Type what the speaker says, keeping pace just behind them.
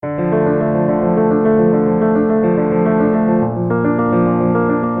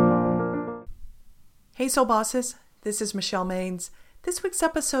Hey Soul Bosses, this is Michelle Maines. This week's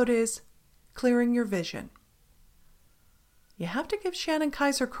episode is Clearing Your Vision. You have to give Shannon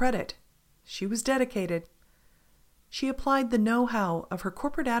Kaiser credit. She was dedicated. She applied the know-how of her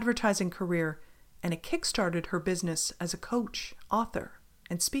corporate advertising career and it kickstarted her business as a coach, author,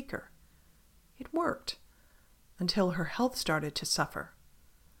 and speaker. It worked until her health started to suffer.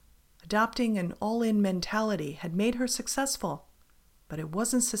 Adopting an all-in mentality had made her successful, but it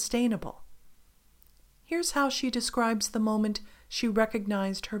wasn't sustainable. Here's how she describes the moment she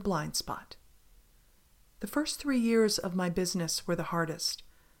recognized her blind spot. The first 3 years of my business were the hardest,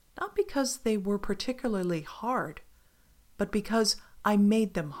 not because they were particularly hard, but because I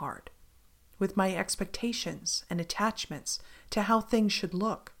made them hard, with my expectations and attachments to how things should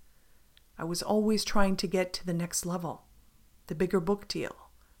look. I was always trying to get to the next level, the bigger book deal,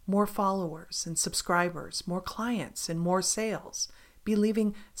 more followers and subscribers, more clients and more sales,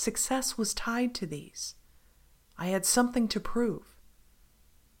 believing success was tied to these. I had something to prove,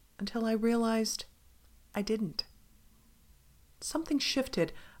 until I realized I didn't. Something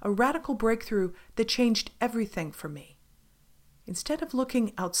shifted, a radical breakthrough that changed everything for me. Instead of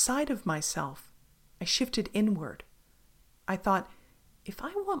looking outside of myself, I shifted inward. I thought, if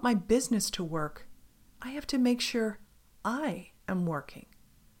I want my business to work, I have to make sure I am working.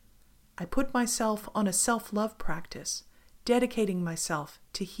 I put myself on a self-love practice, dedicating myself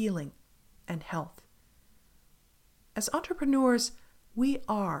to healing and health. As entrepreneurs, we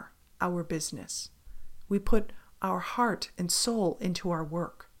are our business. We put our heart and soul into our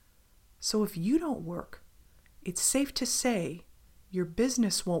work. So if you don't work, it's safe to say your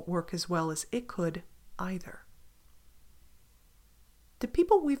business won't work as well as it could either. The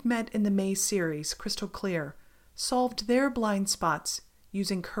people we've met in the May series, Crystal Clear, solved their blind spots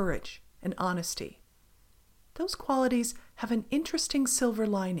using courage and honesty. Those qualities have an interesting silver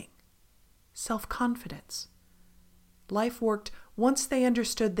lining: self-confidence. Life worked once they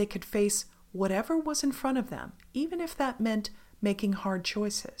understood they could face whatever was in front of them, even if that meant making hard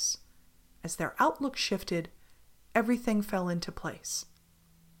choices. As their outlook shifted, everything fell into place.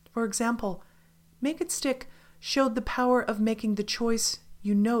 For example, Make It Stick showed the power of making the choice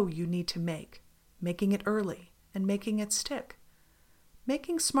you know you need to make, making it early, and making it stick.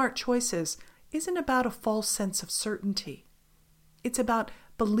 Making smart choices isn't about a false sense of certainty. It's about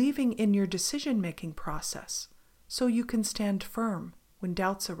believing in your decision-making process so you can stand firm when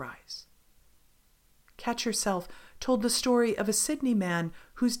doubts arise. Catch Yourself told the story of a Sydney man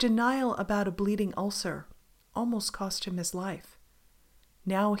whose denial about a bleeding ulcer almost cost him his life.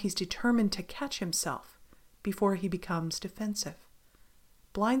 Now he's determined to catch himself before he becomes defensive.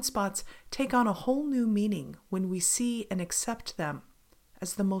 Blind spots take on a whole new meaning when we see and accept them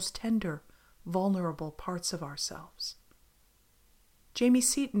as the most tender, vulnerable parts of ourselves. Jamie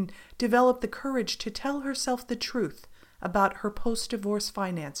Seaton developed the courage to tell herself the truth about her post-divorce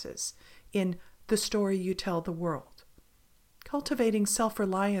finances in The Story You Tell the World. Cultivating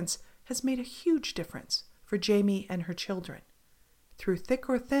self-reliance has made a huge difference for Jamie and her children. Through thick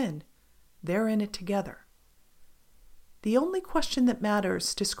or thin, they're in it together. The Only Question That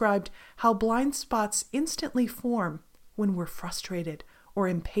Matters described how blind spots instantly form when we're frustrated or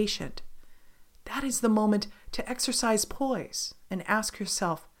impatient. That is the moment to exercise poise and ask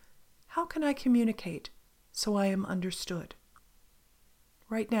yourself, how can I communicate so I am understood?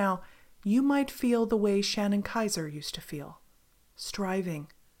 Right now, you might feel the way Shannon Kaiser used to feel,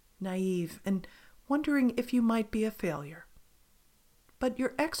 striving, naive, and wondering if you might be a failure. But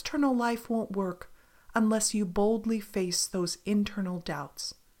your external life won't work unless you boldly face those internal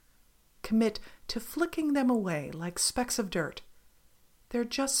doubts. Commit to flicking them away like specks of dirt. They're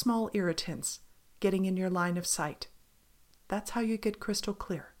just small irritants getting in your line of sight. That's how you get crystal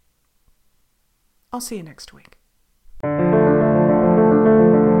clear. I'll see you next week.